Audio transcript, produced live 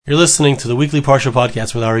You're listening to the weekly Parsha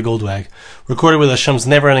podcast with Ari Goldwag, recorded with Hashem's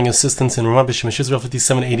never-ending assistance in Ramat B'Shem Yisrael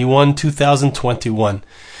 5781, 2021.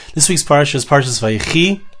 This week's Parsha is Parshas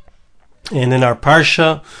Vayechi, and in our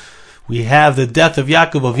Parsha, we have the death of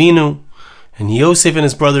Yaakov Avinu, and Yosef and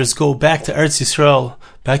his brothers go back to Eretz Yisrael,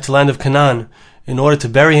 back to the land of Canaan, in order to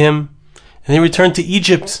bury him, and they return to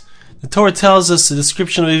Egypt. The Torah tells us the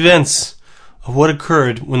description of events of what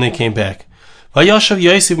occurred when they came back. They came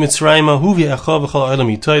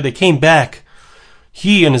back,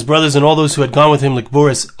 he and his brothers and all those who had gone with him, like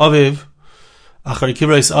Boris Aviv,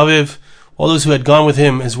 all those who had gone with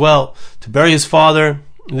him as well to bury his father.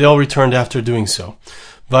 They all returned after doing so.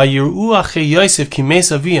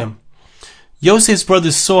 Yosef's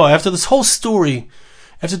brothers saw, after this whole story,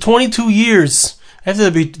 after 22 years, after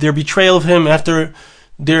their betrayal of him, after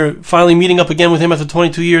their finally meeting up again with him after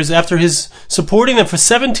 22 years, after his supporting them for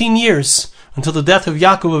 17 years, until the death of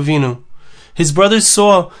Yaakov Avinu, his brothers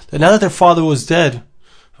saw that now that their father was dead,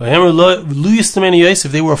 they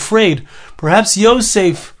were afraid. Perhaps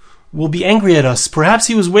Yosef will be angry at us. Perhaps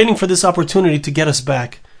he was waiting for this opportunity to get us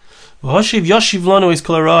back. He's going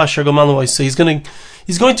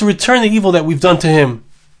to return the evil that we've done to him.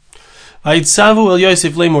 They sent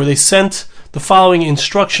the following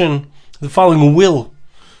instruction, the following will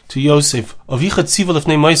to Yosef.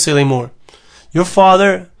 Your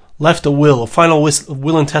father left a will, a final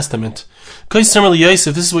will and testament.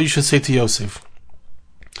 Yosef, this is what you should say to Yosef.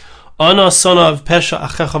 Ana sana of pesha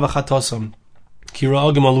achecha v'chatasam,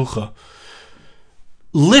 kira malucha.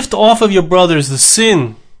 Lift off of your brothers the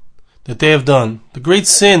sin that they have done, the great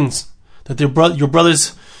sins that your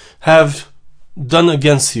brothers have done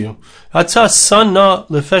against you. Ata sana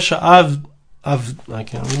lefesha I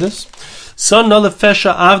can't read this. Sana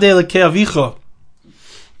lefesha avdei lekei avicha.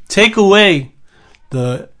 Take away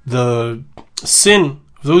the sin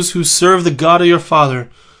of those who serve the God of your father.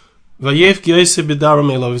 It's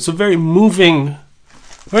a very moving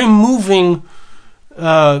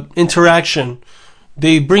interaction.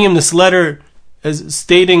 They bring him this letter as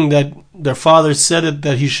stating that their father said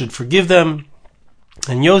that he should forgive them,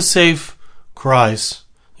 and Yosef cries.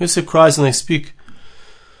 And they speak.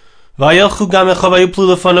 And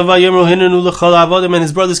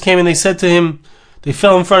his brothers came and they said to him, they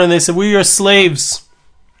fell in front and they said, "We're your slaves."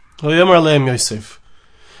 What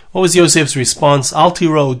was Yosef's response? Al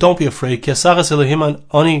tiro, don't be afraid. Am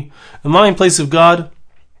I in place of God?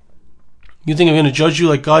 You think I'm going to judge you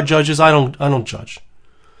like God judges? I don't judge.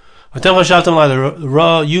 You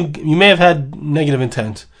may have had negative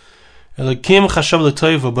intent, but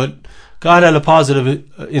God had a positive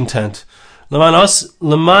intent.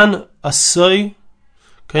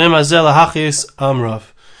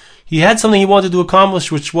 He had something he wanted to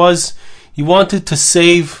accomplish, which was he wanted to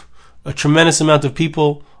save a tremendous amount of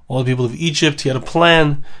people, all the people of Egypt. He had a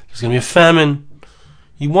plan. There's going to be a famine.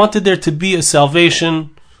 He wanted there to be a salvation,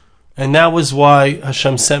 and that was why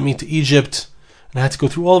Hashem sent me to Egypt, and I had to go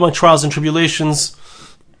through all of my trials and tribulations.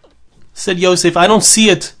 Said Yosef, I don't see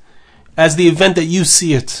it as the event that you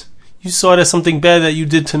see it. You saw it as something bad that you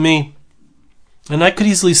did to me, and I could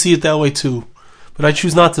easily see it that way too, but I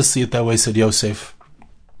choose not to see it that way, said Yosef.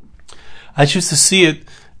 I choose to see it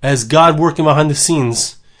as God working behind the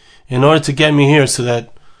scenes in order to get me here,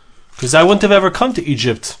 because I wouldn't have ever come to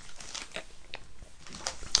Egypt.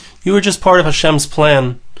 You were just part of Hashem's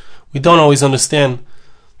plan. We don't always understand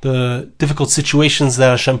the difficult situations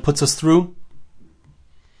that Hashem puts us through.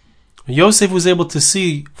 Yosef was able to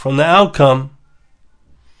see from the outcome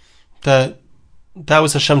that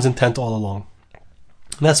was Hashem's intent all along.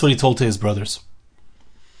 And that's what he told to his brothers.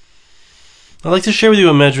 I'd like to share with you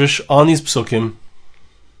a medrash on these psukim.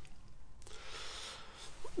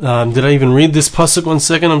 Did I even read this pasuk? 1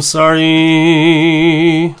 second, I'm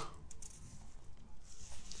sorry.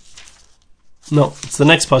 No, it's the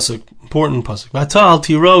next pasuk, important pasuk. Vatal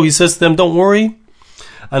tiro, he says to them, don't worry.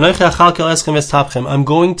 I'm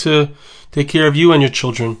going to take care of you and your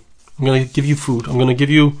children. I'm going to give you food. I'm going to give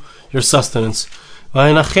you your sustenance.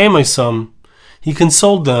 He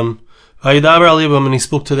consoled them, and he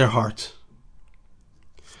spoke to their heart.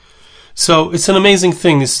 So it's an amazing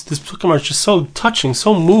thing. This psukim are just so touching,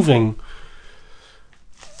 so moving.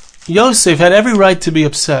 Yosef had every right to be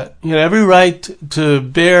upset. He had every right to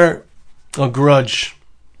bear a grudge.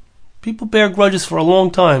 People bear grudges for a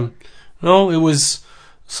long time. It was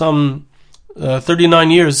some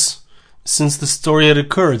 39 years since the story had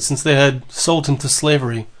occurred, since they had sold him to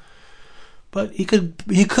slavery. But he could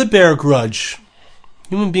bear a grudge.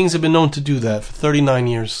 Human beings have been known to do that for 39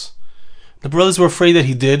 years. The brothers were afraid that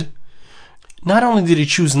he did. Not only did he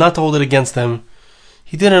choose not to hold it against them,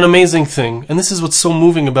 he did an amazing thing. And this is what's so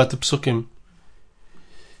moving about the psukim.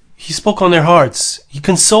 He spoke on their hearts. He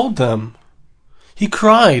consoled them. He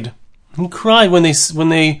cried. He cried when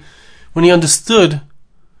he understood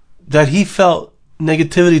that he felt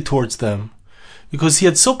negativity towards them, because he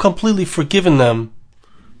had so completely forgiven them.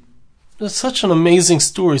 It's such an amazing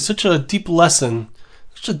story, such a deep lesson,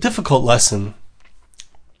 such a difficult lesson.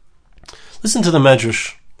 Listen to the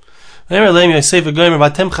Medrash.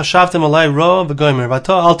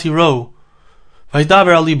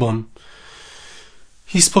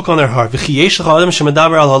 He spoke on their heart.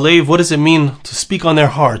 What does it mean to speak on their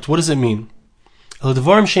heart? What does it mean?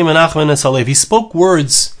 He spoke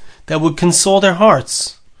words that would console their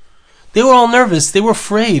hearts. They were all nervous. They were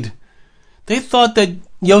afraid. They thought that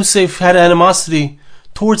Yosef had animosity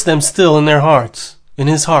towards them still in their hearts, in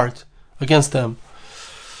his heart, against them.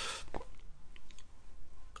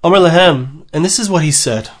 Amar Lahem, and this is what he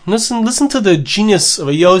said. Listen to the genius of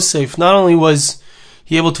a Yosef. Not only was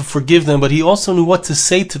he able to forgive them, but he also knew what to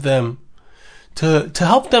say to them, to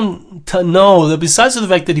help them to know that besides the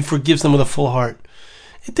fact that he forgives them with a full heart,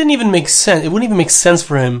 it didn't even make sense. It wouldn't even make sense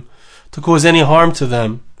for him to cause any harm to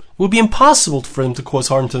them. It would be impossible for him to cause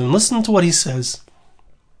harm to them. Listen to what he says.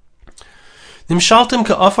 Nimshaltem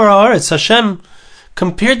ka'afar haaretz. Hashem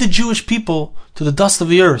compared the Jewish people to the dust of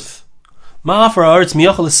the earth. Ma'afar haaretz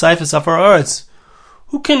miyachal l'saifes afar haaretz.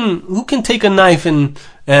 Who can take a knife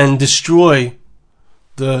and destroy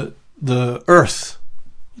the earth?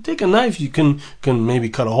 You take a knife, you can maybe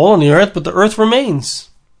cut a hole in the earth, but the earth remains.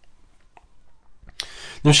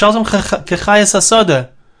 Nimshaltem kechayes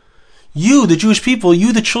hasada. You, the Jewish people,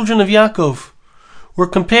 you, the children of Yaakov, were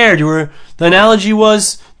compared. The analogy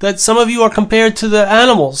was that some of you are compared to the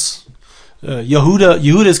animals.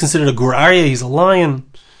 Yehuda is considered a gur aryeh, he's a lion.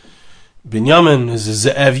 Binyamin is a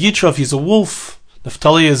ze'ev yitrof, he's a wolf.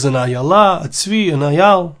 Naphtali is an ayala, a tzvi, an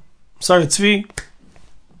ayal. Tzvi.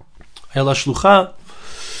 Ayala shlucha.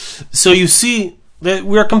 So you see that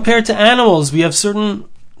we are compared to animals. We have certain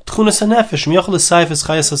tchunas hanefesh, miyachal l'saifes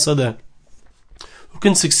chayes hasadeh. Who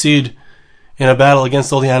can succeed in a battle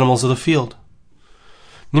against all the animals of the field?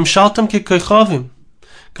 Nimshaltam kekochavim.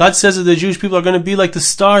 God says that the Jewish people are going to be like the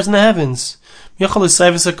stars in the heavens. Who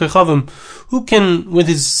can, with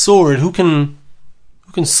his sword, who can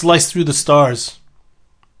slice through the stars?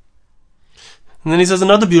 And then he says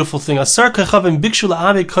another beautiful thing. Asar kechavim bikshu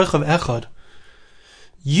la'abe kochav echad.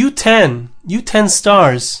 You 10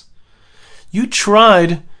 stars, you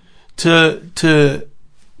tried to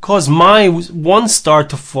cause my one star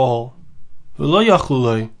to fall. You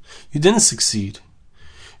didn't succeed.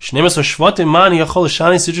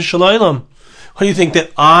 What do you think,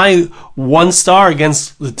 that I, one star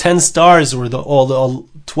against the 10 stars, or all the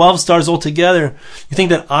 12 stars altogether, you think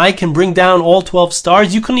that I can bring down all 12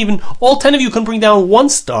 stars? You couldn't even, all 10 of you couldn't bring down one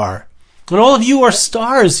star. And all of you are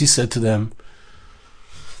stars, he said to them.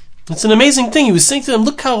 It's an amazing thing. He was saying to them,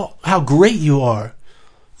 look how great you are.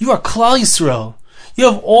 You are Klal Yisrael. You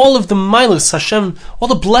have all of the milos Hashem, all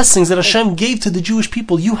the blessings that Hashem gave to the Jewish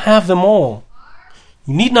people. You have them all.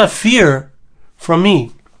 You need not fear from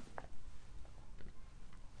me.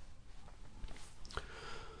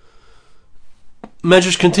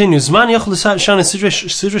 Medrash continues. And one of the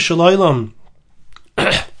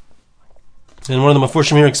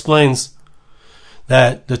Meforshim here explains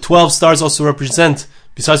that the 12 stars also represent,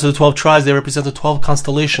 besides the 12 tribes, they represent the 12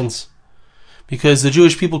 constellations. Because the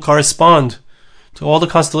Jewish people correspond to all the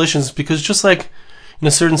constellations, because just like, in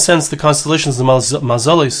a certain sense, the constellations, the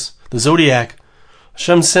mazalis, the zodiac,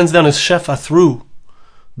 Hashem sends down his shefa through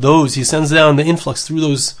those. He sends down the influx through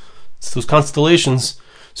those constellations.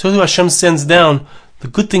 So too Hashem sends down the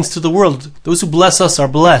good things to the world. Those who bless us are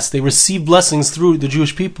blessed. They receive blessings through the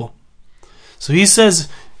Jewish people. So he says,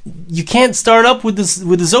 you can't start up with the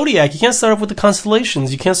zodiac. You can't start up with the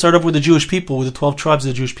constellations. You can't start up with the Jewish people, with the 12 tribes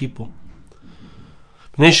of the Jewish people.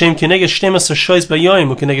 The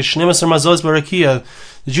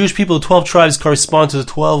Jewish people, the 12 tribes, correspond to the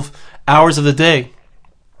 12 hours of the day.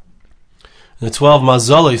 And the 12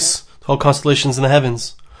 mazalis, 12 constellations in the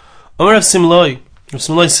heavens. Amar Rav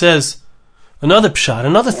Simloi says, another pshat,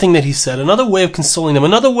 another thing that he said, another way of consoling them,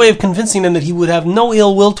 another way of convincing them that he would have no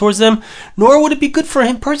ill will towards them, nor would it be good for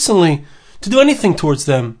him personally to do anything towards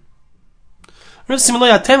them. Rav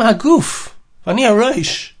Simloi, atem haguf, ani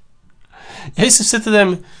harosh. Yosef said to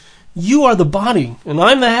them, you are the body, and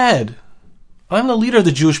I'm the head. I'm the leader of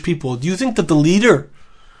the Jewish people. Do you think that the leader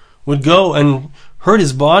would go and hurt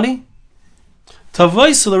his body?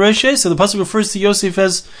 Tavais, the pasuk refers to Yosef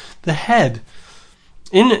as the head.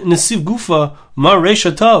 In Nesiv Gufa, Ma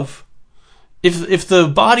Reisha Tav. If the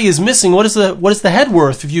body is missing, what is the head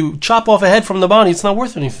worth? If you chop off a head from the body, it's not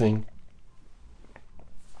worth anything.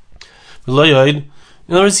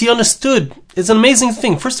 In other words, he understood. It's an amazing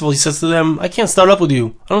thing. First of all, he says to them, I can't start up with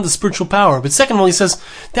you. I don't have the spiritual power. But second of all, he says,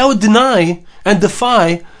 that would deny and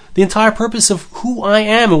defy the entire purpose of who I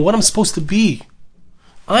am and what I'm supposed to be.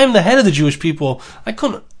 I am the head of the Jewish people. I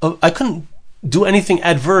couldn't do anything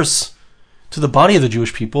adverse to the body of the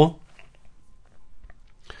Jewish people.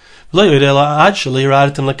 Now he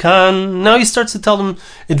starts to tell them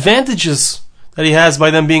advantages that he has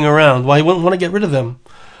by them being around, why he wouldn't want to get rid of them.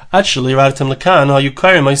 I see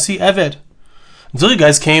Eved. Until you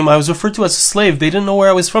guys came, I was referred to as a slave. They didn't know where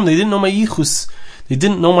I was from. They didn't know my yichus. They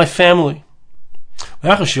didn't know my family.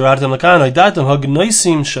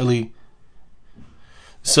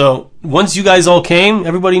 So once you guys all came,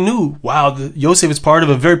 everybody knew, wow, Yosef is part of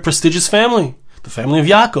a very prestigious family. The family of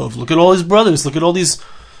Yaakov. Look at all his brothers. Look at all these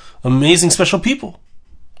amazing special people.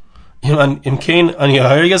 What do you think?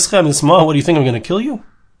 I'm going to kill you?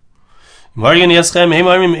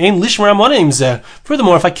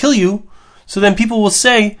 Furthermore, if I kill you, so then people will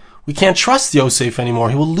say, we can't trust Yosef anymore.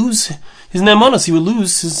 He will lose his ne'emanos. He will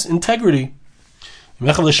lose his integrity.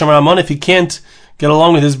 If he can't get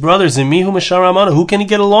along with his brothers, who can he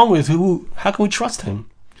get along with? How can we trust him?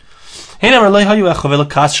 They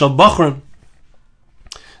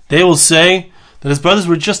will say that his brothers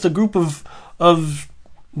were just a group of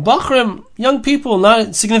Bachrim, young people,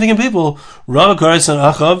 not significant people. Rav Akaris and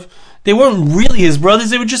Achav, they weren't really his brothers,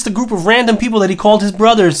 they were just a group of random people that he called his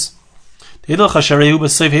brothers. Everyone will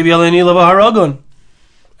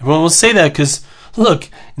say that because, look,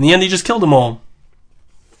 in the end he just killed them all.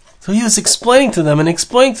 So he was explaining to them,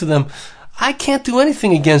 I can't do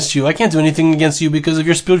anything against you. I can't do anything against you because of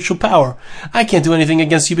your spiritual power. I can't do anything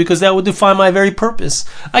against you because that would defy my very purpose.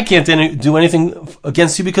 I can't do anything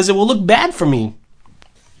against you because it will look bad for me.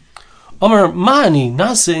 Omar Mani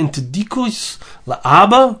Nasa into Dikus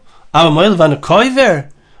La'aba Abamoil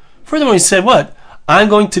Vanakoiver. Furthermore, he said, what? I'm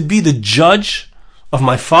going to be the judge of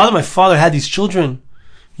my father. My father had these children.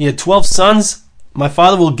 He had 12 sons. My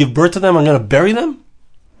father will give birth to them. I'm going to bury them.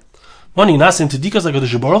 Mani Nasa into Dikus like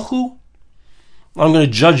the Baruch Hu. I'm going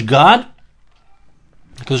to judge God.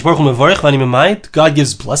 God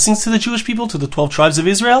gives blessings to the Jewish people, to the 12 tribes of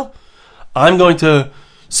Israel. I'm going to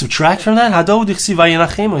subtract from that.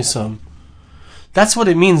 That's what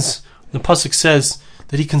it means. The pasuk says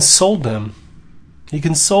that he consoled them. He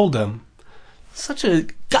consoled them. Such a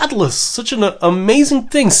godless, such an amazing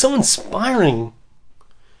thing, so inspiring.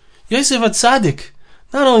 Yosef HaTzadik,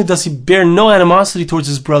 not only does he bear no animosity towards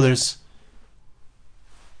his brothers,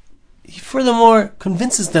 he furthermore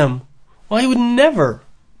convinces them why he would never,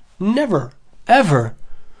 ever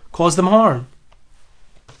cause them harm.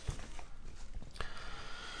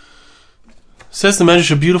 Says the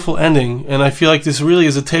Medrash, a beautiful ending, and I feel like this really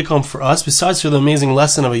is a take-home for us, besides for the amazing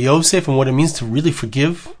lesson of a Yosef and what it means to really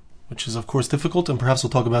forgive, which is of course difficult, and perhaps we'll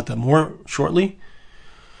talk about that more shortly.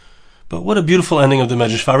 But what a beautiful ending of the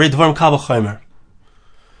Medrash.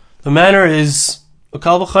 The manner is a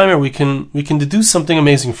Kal V'Chomer. We can deduce something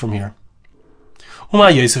amazing from here.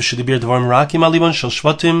 Yosef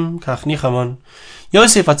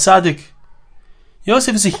HaTzadik.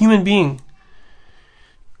 Yosef is a human being.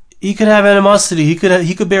 He could have animosity, he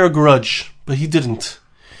could bear a grudge, but he didn't.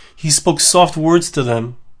 He spoke soft words to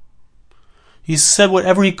them. He said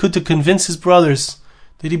whatever he could to convince his brothers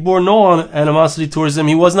that he bore no animosity towards them.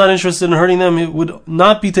 He was not interested in hurting them. It would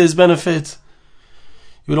not be to his benefit.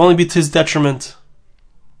 It would only be to his detriment.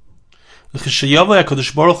 When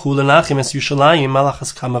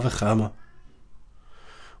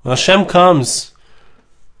Hashem comes,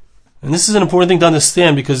 and this is an important thing to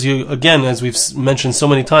understand, because you, again, as we've mentioned so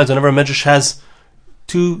many times, whenever a Medrash has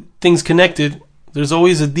two things connected, there's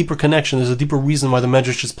always a deeper connection. There's a deeper reason why the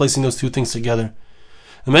Medrash is placing those two things together.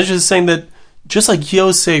 The Medrash is saying that just like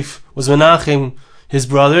Yosef was menachem his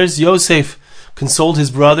brothers, Yosef consoled his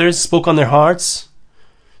brothers, spoke on their hearts,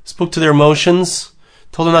 spoke to their emotions,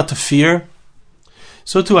 told them not to fear.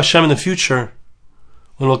 So too Hashem in the future,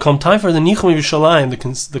 when it will come time for the Nichum Yerushalayim,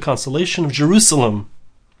 the consolation of Jerusalem.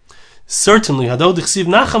 Certainly, Hadod Dichsiv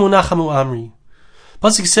Nachamu Nachamu Amri.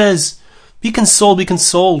 Pasuk says, be consoled, be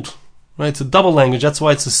consoled. Right? It's a double language. That's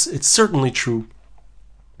why it's certainly true.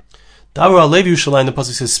 Davar Alev Yerushalayim, the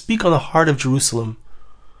pasuk says, speak on the heart of Jerusalem.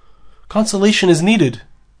 Consolation is needed.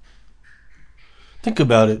 Think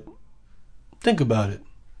about it. Think about it.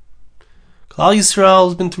 Klal Yisrael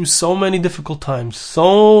has been through so many difficult times.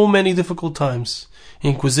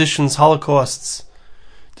 Inquisitions, holocausts,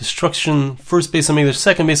 destruction, first Beis HaMikdash,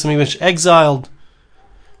 second Beis HaMikdash, exiled,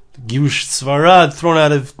 the Girush Tzvarad, thrown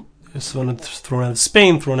out of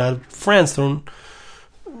Spain, thrown out of France,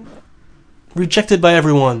 rejected by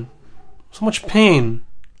everyone. So much pain.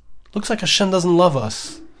 Looks like Hashem doesn't love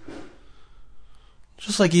us.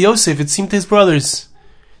 Just like Yosef, it seemed to his brothers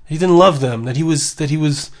that he didn't love them, that he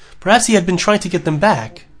was, perhaps he had been trying to get them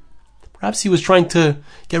back. Perhaps he was trying to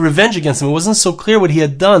get revenge against them. It wasn't so clear what he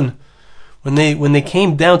had done when they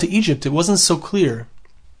came down to Egypt. It wasn't so clear.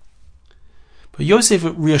 But Yosef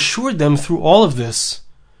reassured them through all of this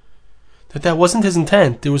that wasn't his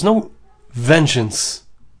intent. There was no vengeance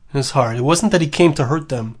in his heart. It wasn't that he came to hurt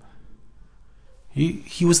them.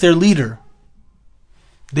 He was their leader.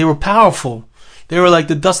 They were powerful. They were like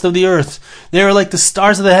the dust of the earth. They were like the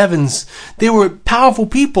stars of the heavens. They were powerful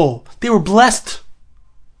people. They were blessed.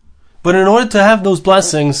 But in order to have those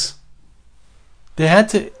blessings, they had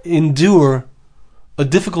to endure a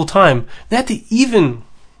difficult time. They had to even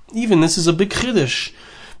this is a big chiddush,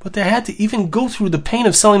 but they had to even go through the pain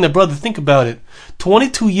of selling their brother. Think about it.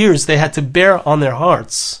 22 years they had to bear on their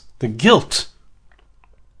hearts the guilt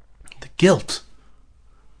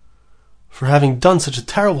for having done such a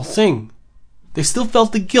terrible thing. They still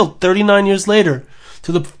felt the guilt 39 years later,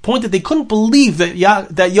 to the point that they couldn't believe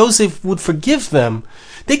that Yosef would forgive them.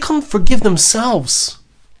 They couldn't forgive themselves.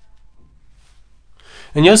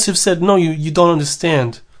 And Yosef said, no, you don't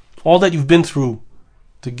understand. All that you've been through,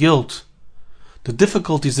 the guilt, the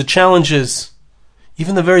difficulties, the challenges,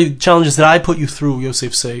 even the very challenges that I put you through,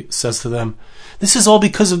 Yosef says to them, this is all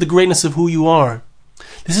because of the greatness of who you are.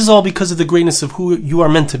 This is all because of the greatness of who you are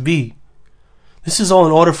meant to be. This is all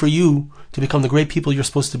in order for you to become the great people you're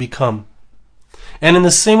supposed to become. And in the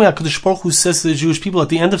same way, HaKadosh Baruch Hu says to the Jewish people at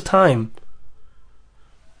the end of time,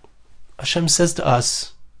 Hashem says to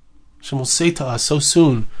us, Hashem will say to us so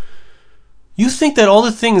soon, you think that all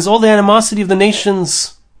the things, all the animosity of the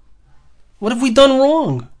nations, what have we done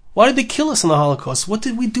wrong? Why did they kill us in the Holocaust? What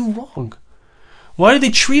did we do wrong? Why did they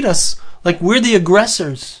treat us like we're the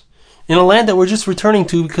aggressors in a land that we're just returning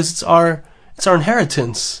to because it's our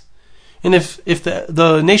inheritance? And if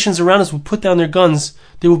the nations around us would put down their guns,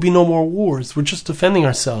 there would be no more wars. We're just defending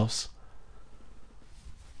ourselves.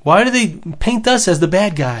 Why do they paint us as the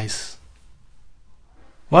bad guys?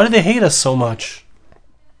 Why do they hate us so much?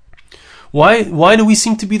 Why do we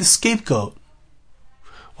seem to be the scapegoat?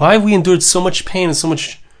 Why have we endured so much pain and so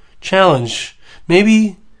much challenge?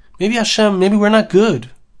 Maybe Hashem, maybe we're not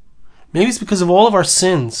good. Maybe it's because of all of our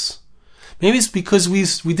sins. Maybe it's because we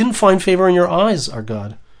didn't find favor in your eyes, our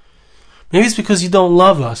God. Maybe it's because you don't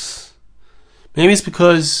love us. Maybe it's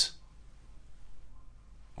because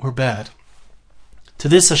we're bad. To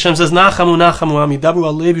this Hashem says, Nachamu, Nachamu, Amidabru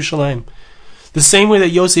Alev Yushalayim. The same way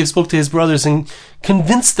that Yosef spoke to his brothers and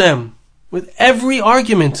convinced them with every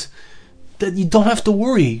argument that you don't have to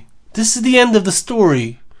worry. This is the end of the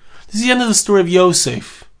story. This is the end of the story of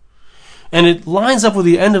Yosef. And it lines up with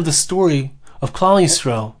the end of the story of Klal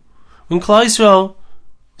Yisrael. When Klal Yisrael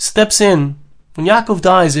steps in, when Yaakov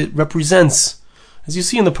dies, it represents, as you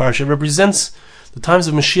see in the parsha, it represents the times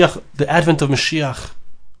of Mashiach, the advent of Mashiach.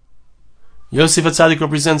 Yosef HaTzadik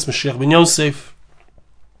represents Mashiach ben Yosef.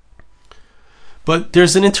 But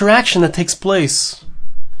there's an interaction that takes place.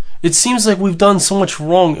 It seems like we've done so much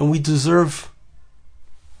wrong and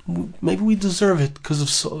maybe we deserve it because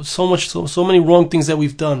of so many wrong things that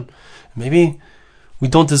we've done. Maybe we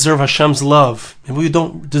don't deserve Hashem's love. Maybe we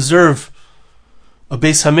don't deserve a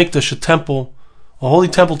Beis Hamikdash, a temple, a holy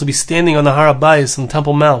temple, to be standing on the Har HaBayis on the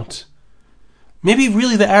Temple Mount. Maybe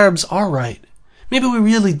really the Arabs are right. Maybe we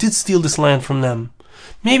really did steal this land from them.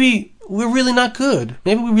 Maybe we're really not good.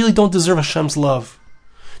 Maybe we really don't deserve Hashem's love.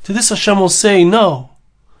 To this Hashem will say, no.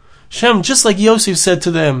 Hashem, just like Yosef said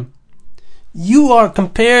to them, you are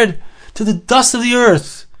compared to the dust of the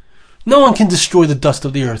earth. No one can destroy the dust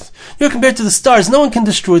of the earth. You're compared to the stars. No one can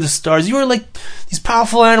destroy the stars. You are like these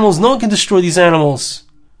powerful animals. No one can destroy these animals.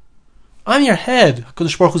 I'm your head,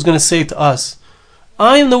 HaKadosh Baruch Hu is going to say to us.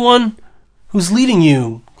 I am the one who's leading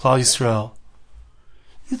you, Klal Yisrael.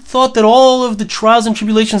 You thought that all of the trials and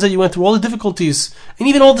tribulations that you went through, all the difficulties, and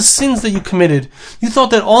even all the sins that you committed, you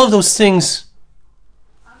thought that all of those things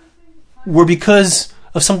were because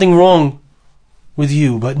of something wrong with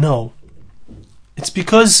you. But no. It's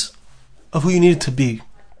because of who you needed to be.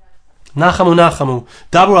 Nachamu, Nachamu,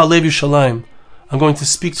 Dabur Alev Yushalayim. I'm going to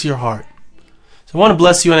speak to your heart. So I want to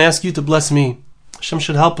bless you and ask you to bless me. Hashem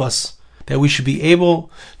should help us, that we should be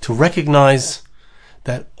able to recognize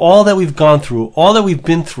that all that we've gone through, all that we've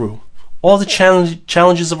been through, all the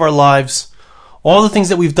challenges of our lives, all the things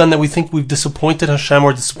that we've done that we think we've disappointed Hashem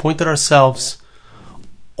or disappointed ourselves,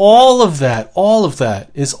 all of that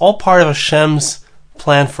is all part of Hashem's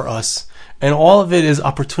plan for us. And all of it is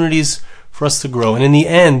opportunities for us to grow. And in the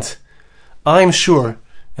end, I'm sure,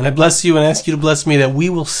 and I bless you and ask you to bless me, that we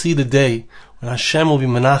will see the day when Hashem will be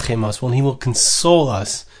menachem us, when He will console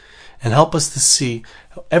us, and help us to see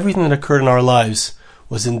how everything that occurred in our lives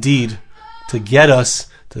was indeed to get us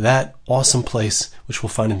to that awesome place, which we'll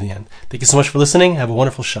find in the end. Thank you so much for listening. Have a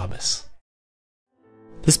wonderful Shabbos.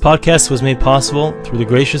 This podcast was made possible through the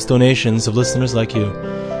gracious donations of listeners like you.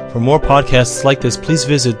 For more podcasts like this, please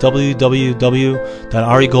visit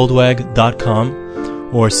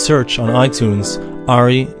www.arigoldwag.com or search on iTunes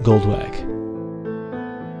Ari Goldwag.